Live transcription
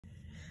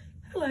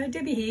Hello,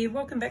 Debbie here.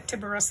 Welcome back to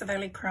Barossa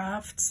Valley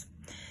Crafts.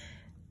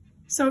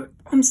 So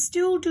I'm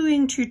still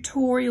doing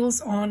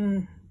tutorials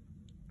on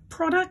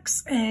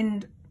products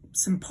and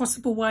some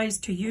possible ways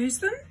to use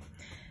them.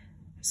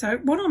 So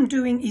what I'm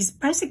doing is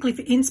basically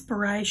for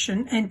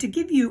inspiration and to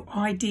give you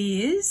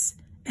ideas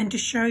and to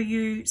show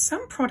you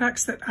some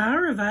products that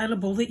are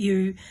available that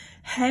you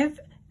have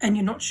and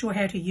you're not sure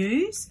how to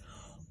use,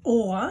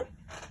 or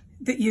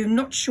that you're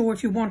not sure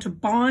if you want to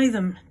buy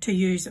them to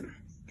use them.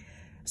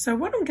 So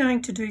what I'm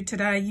going to do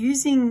today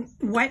using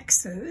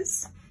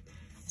waxes,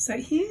 so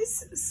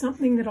here's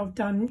something that I've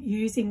done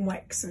using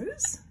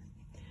waxes.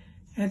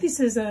 Now this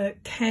is a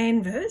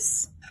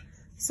canvas,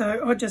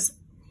 so I just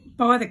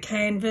buy the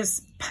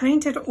canvas,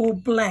 paint it all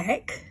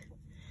black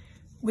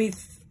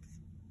with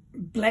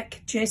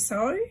black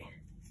gesso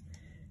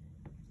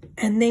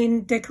and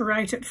then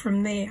decorate it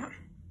from there.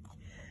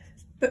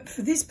 But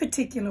for this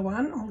particular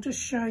one, I'll just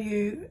show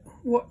you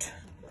what,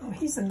 oh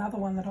here's another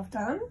one that I've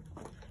done.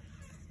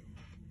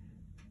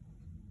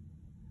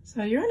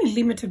 So you're only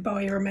limited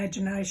by your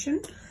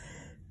imagination.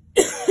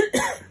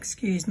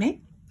 Excuse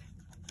me.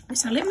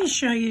 So let me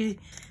show you,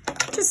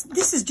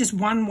 this is just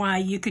one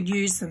way you could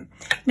use them.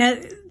 Now,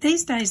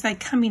 these days they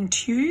come in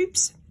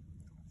tubes.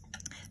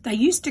 They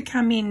used to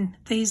come in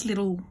these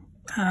little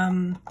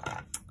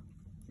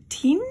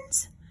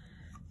tins,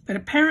 but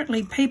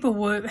apparently people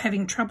were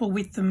having trouble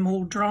with them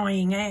all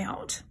drying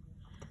out.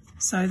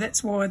 So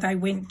that's why they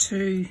went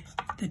to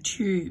the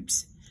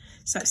tubes.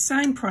 So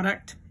same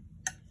product,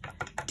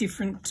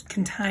 different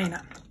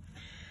container.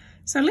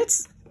 So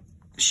let's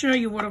show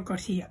you what I've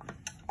got here.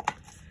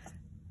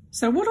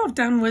 So what I've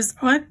done was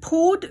I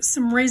poured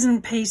some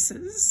resin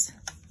pieces,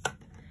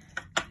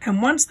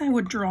 and once they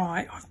were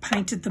dry I've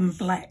painted them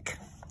black,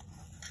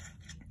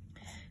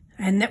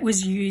 and that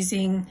was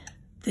using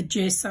the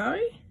gesso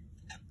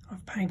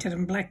I've painted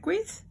them black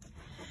with.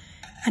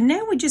 And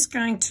now we're just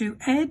going to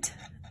add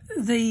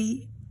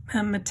the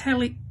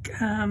metallic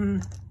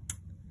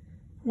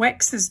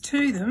waxes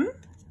to them,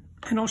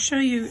 and I'll show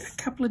you a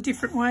couple of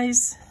different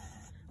ways,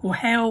 or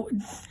how,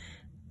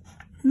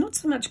 not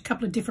so much a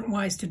couple of different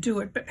ways to do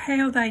it, but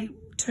how they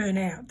turn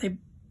out. They're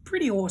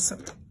pretty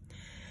awesome.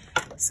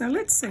 So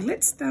let's see,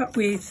 let's start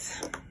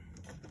with,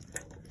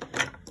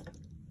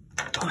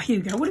 oh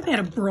here we go, what about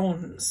a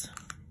bronze?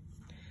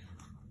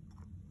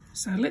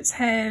 So let's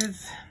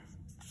have,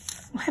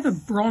 we'll have a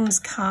bronze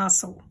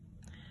castle.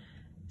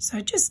 So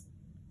just,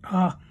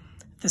 oh,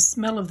 the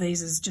smell of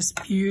these is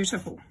just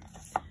beautiful.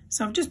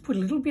 So I've just put a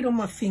little bit on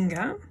my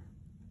finger,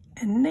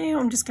 and now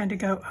I'm just going to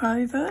go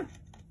over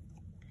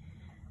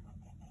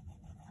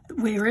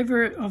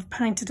wherever I've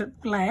painted it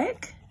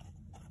black,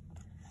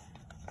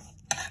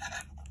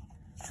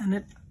 and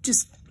it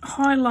just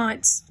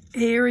highlights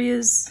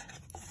areas.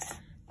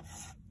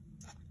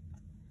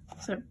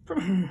 So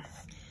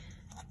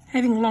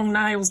having long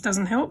nails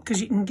doesn't help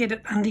because you can get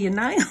it under your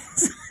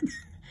nails.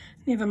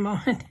 Never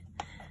mind.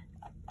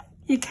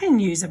 You can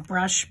use a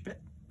brush, but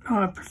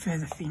I prefer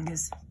the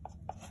fingers.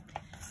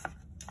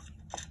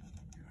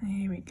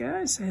 There we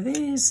go, so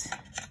there's,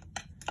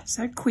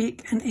 so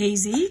quick and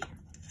easy,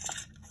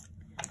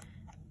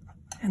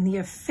 and the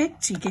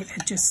effects you get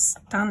are just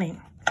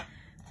stunning.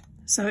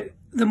 So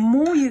the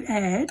more you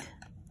add,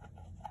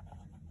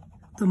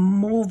 the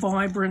more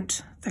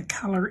vibrant the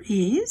colour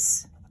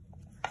is.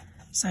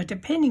 So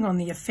depending on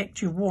the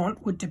effect you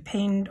want would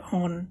depend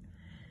on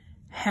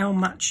how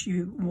much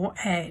you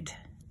add.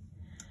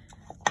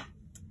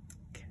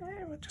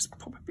 Okay, we'll just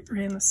pop a bit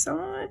around the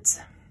sides.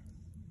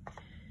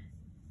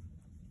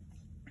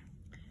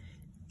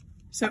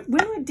 So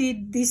when I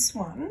did this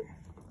one,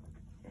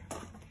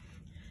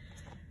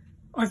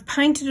 I've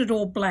painted it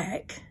all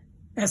black.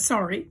 I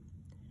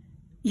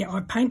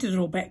painted it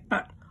all black,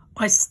 but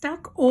I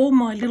stuck all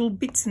my little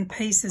bits and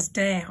pieces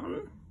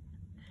down.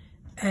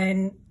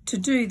 And to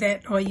do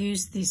that, I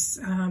used this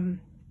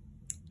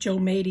gel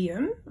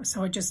medium.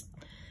 So I just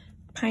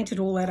painted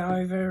all that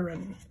over,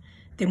 and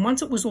then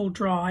once it was all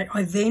dry,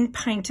 I then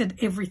painted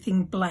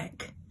everything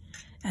black.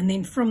 And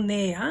then from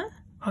there,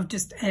 I've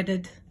just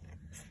added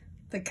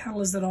the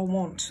colours that I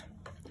want.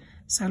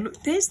 So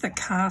look, there's the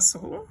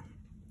castle.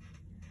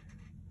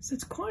 So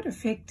it's quite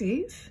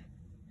effective.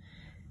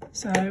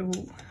 So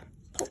we'll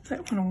pop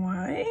that one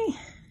away.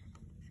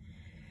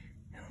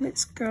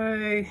 Let's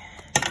go,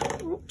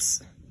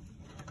 oops.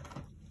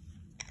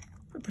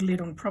 Put the lid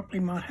on properly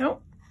might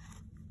help.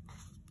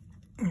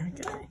 There we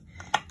go.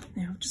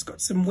 Now I've just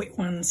got some wet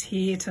ones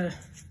here to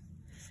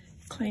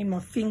clean my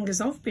fingers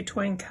off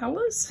between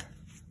colours.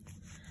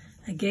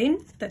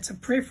 Again, that's a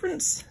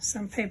preference.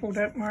 Some people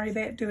don't worry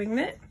about doing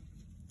that.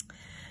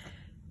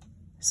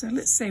 So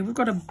let's see, we've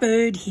got a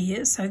bird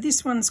here. So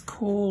this one's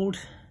called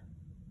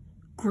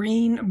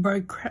Green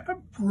Brocade.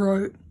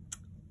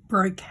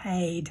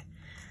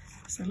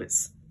 So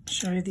let's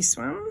show this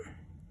one.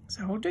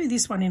 So I'll do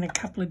this one in a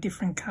couple of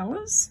different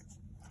colours.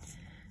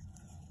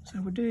 So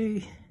we'll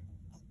do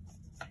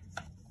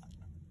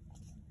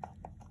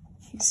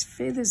his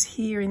feathers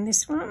here in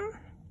this one.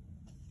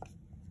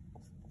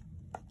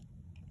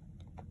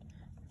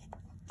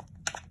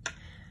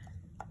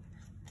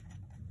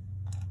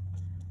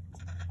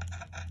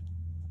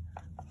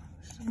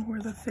 some more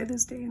of the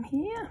feathers down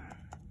here.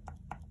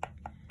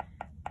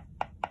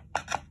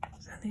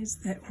 So there's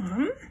that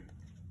one.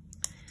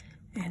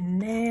 And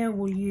now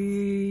we'll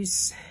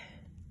use,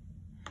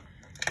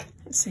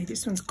 let's see,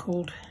 this one's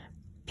called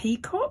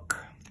Peacock.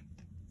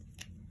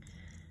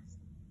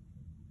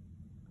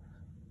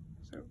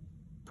 So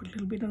put a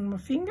little bit on my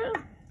finger.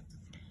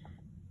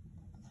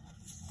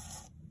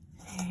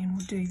 And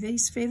we'll do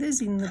these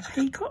feathers in the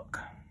peacock.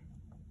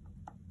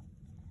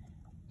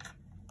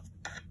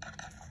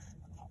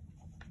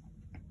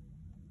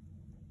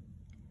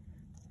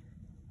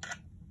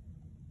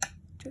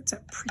 That's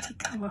a pretty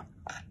colour.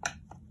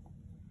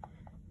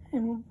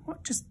 And we'll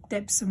just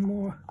dab some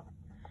more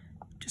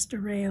just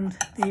around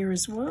there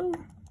as well.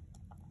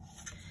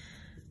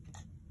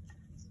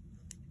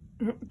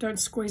 Don't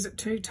squeeze it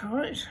too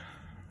tight.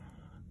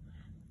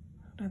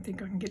 I don't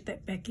think I can get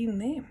that back in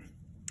there.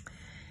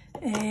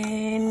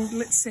 And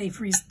let's see,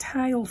 for his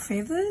tail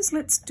feathers,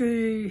 let's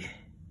do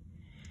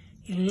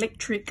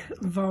electric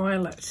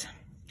violet.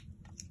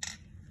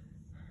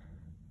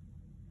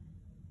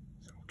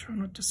 So I'll try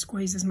not to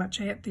squeeze as much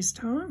out this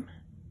time.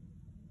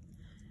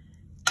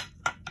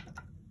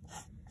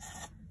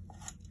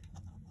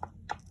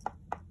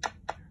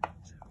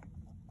 So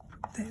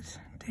put that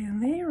down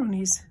there on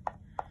his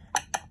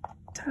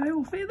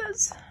tail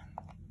feathers.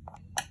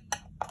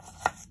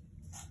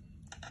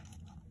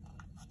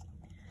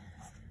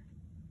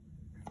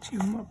 We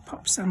might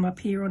pop some up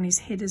here on his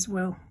head as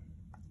well.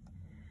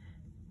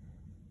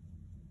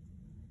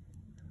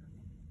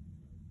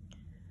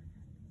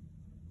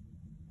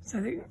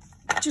 So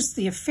just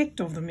the effect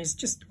of them is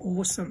just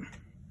awesome.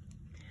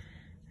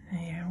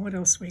 Yeah, what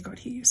else we got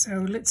here?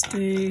 So let's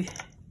do,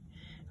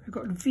 we've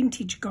got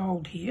vintage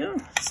gold here.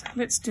 So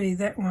let's do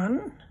that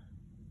one.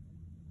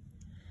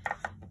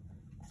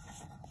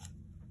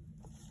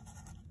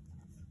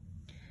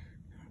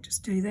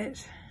 Just do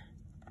that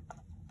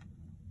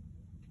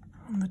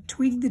on the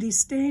twig that he's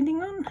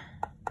standing on.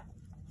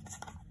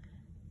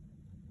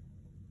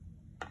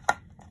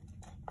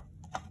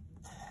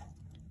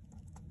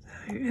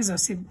 So as I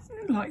said,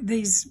 like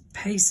these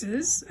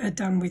pieces are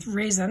done with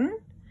resin,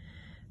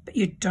 but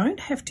you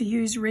don't have to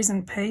use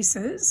resin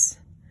pieces.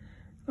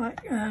 Like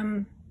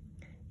you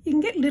can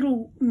get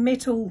little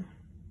metal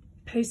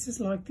pieces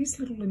like this,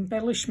 little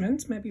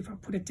embellishments. Maybe if I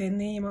put it down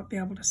there you might be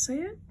able to see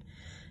it.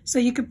 So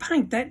you could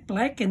paint that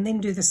black and then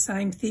do the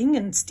same thing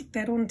and stick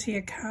that onto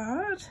your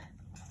card.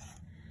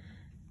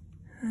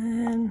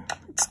 And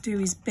let's do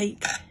his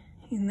beak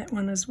in that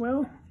one as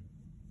well.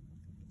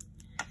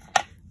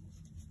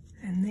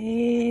 And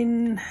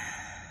then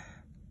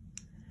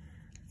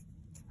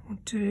we'll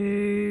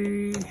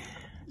do,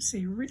 let's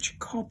see, rich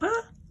copper.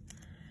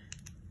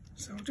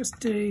 So I'll just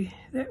do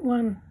that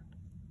one.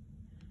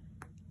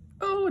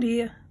 Oh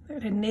dear,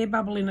 that had an air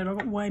bubble in it. I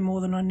got way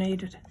more than I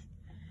needed.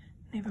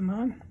 Never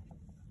mind.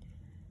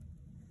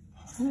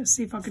 Let's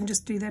see if I can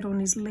just do that on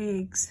his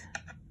legs.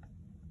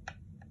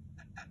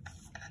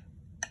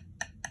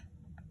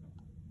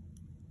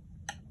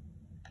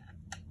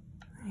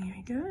 There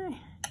we go.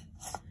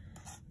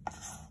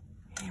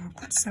 And we'll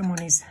put some on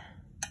his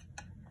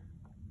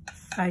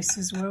face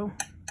as well.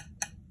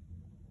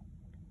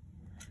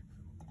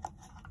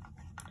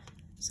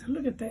 So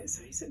look at that.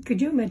 So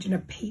could you imagine a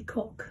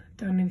peacock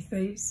done with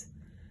these?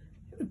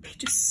 It would be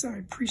just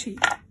so pretty.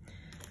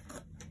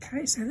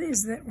 Okay, so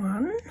there's that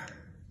one.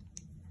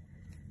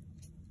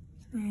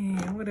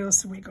 And what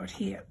else have we got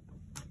here?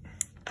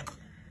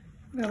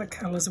 What other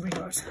colours have we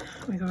got?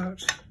 We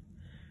got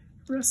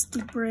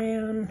rusty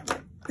brown,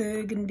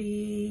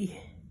 burgundy.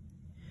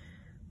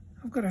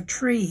 I've got a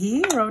tree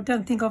here. I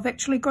don't think I've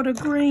actually got a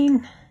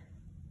green.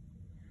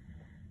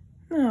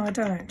 No, I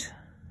don't.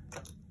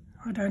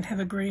 I don't have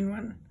a green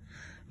one.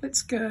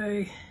 Let's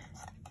go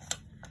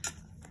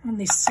on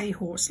this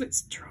seahorse.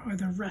 Let's try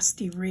the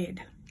rusty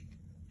red.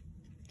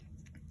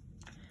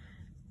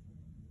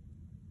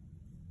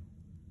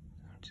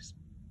 Just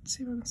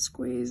see if I can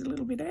squeeze a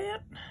little bit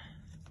out.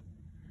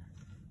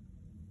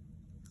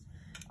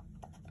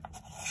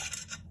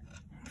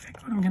 In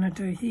fact, what I'm going to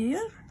do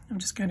here, I'm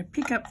just going to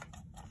pick up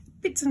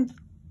bits and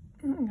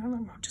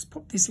I'll just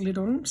pop this lid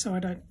on so I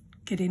don't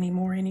get any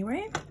more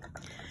anywhere.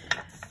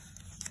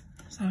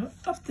 So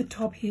up the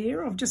top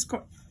here, I've just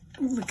got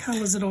all the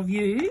colours that I've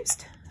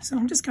used. So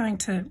I'm just going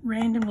to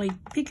randomly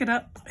pick it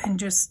up and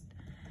just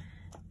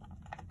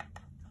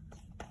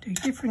do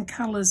different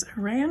colours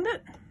around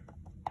it.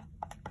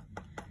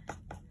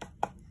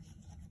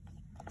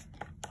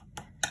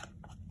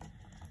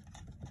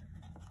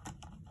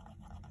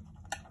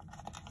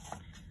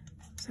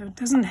 So it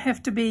doesn't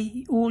have to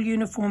be all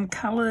uniform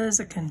colours,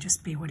 it can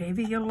just be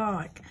whatever you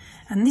like.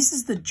 And this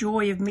is the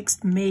joy of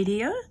mixed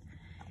media.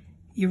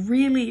 You're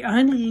really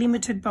only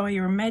limited by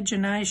your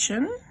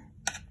imagination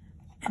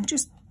and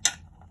just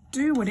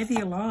do whatever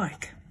you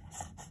like.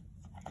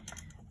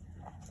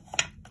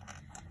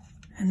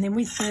 And then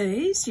with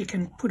these, you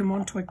can put them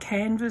onto a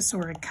canvas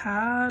or a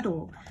card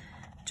or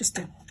just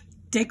a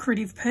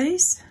decorative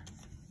piece.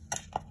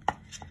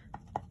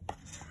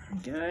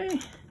 Okay.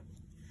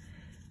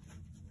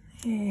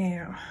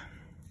 Now,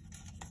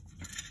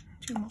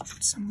 Actually, I might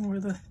put some more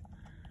of the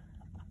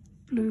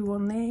blue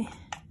on there.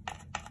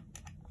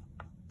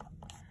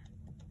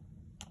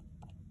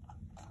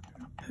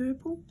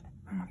 Purple.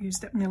 I've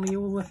used up nearly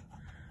all the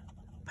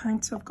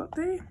paints I've got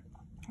there,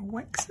 or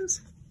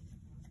waxes.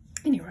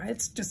 Anyway,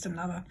 it's just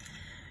another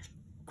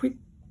quick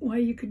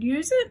way you could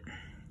use it.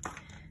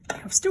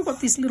 I've still got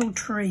this little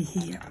tree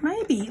here.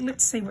 Maybe,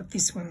 let's see what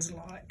this one's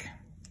like.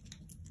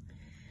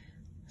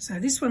 So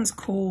this one's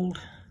called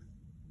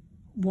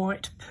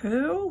White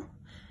Pearl.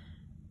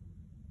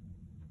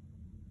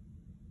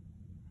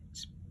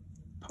 Just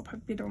pop a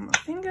bit on my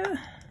finger.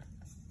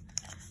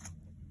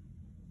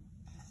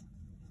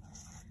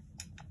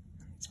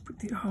 Let's put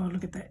the, oh,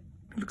 look at that.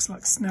 It looks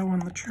like snow on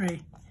the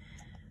tree.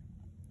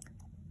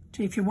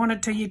 Gee, if you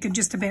wanted to, you could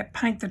just about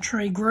paint the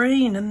tree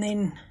green and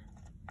then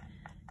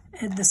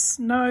add the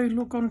snow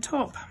look on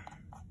top.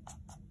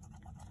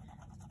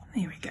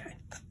 There we go.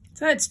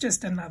 So it's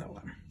just another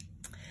one.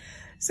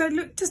 So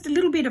look, just a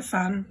little bit of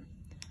fun.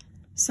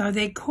 So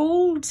they're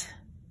called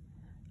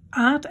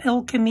Art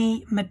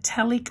Alchemy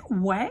Metallic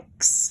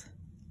Wax.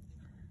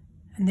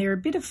 And they're a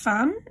bit of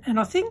fun. And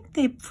I think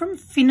they're from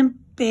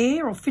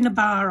Finnabair or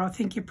Finnabar, I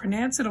think you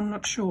pronounce it. I'm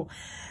not sure.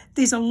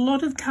 There's a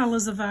lot of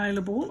colours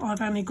available.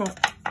 I've only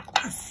got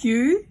a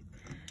few.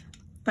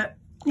 But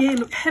yeah,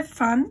 look, have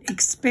fun,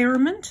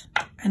 experiment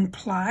and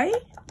play.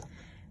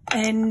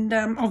 And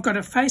I've got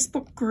a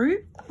Facebook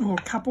group, or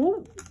a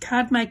couple,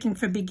 Card Making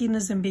for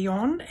Beginners and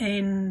Beyond,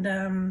 and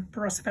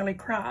Barossa Valley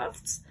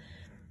Crafts.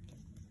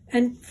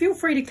 And feel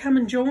free to come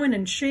and join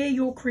and share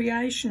your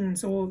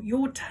creations or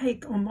your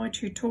take on my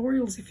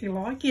tutorials if you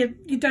like. You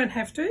don't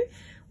have to.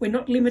 We're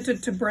not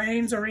limited to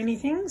brands or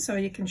anything, so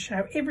you can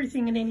show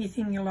everything and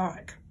anything you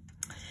like.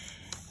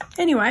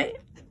 Anyway,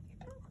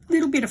 a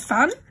little bit of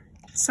fun,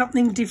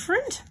 something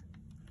different.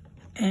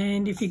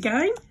 And if you're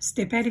game,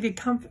 step out of your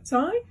comfort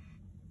zone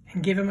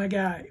and give them a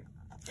go.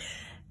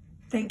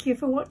 Thank you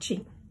for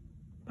watching.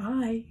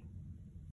 Bye.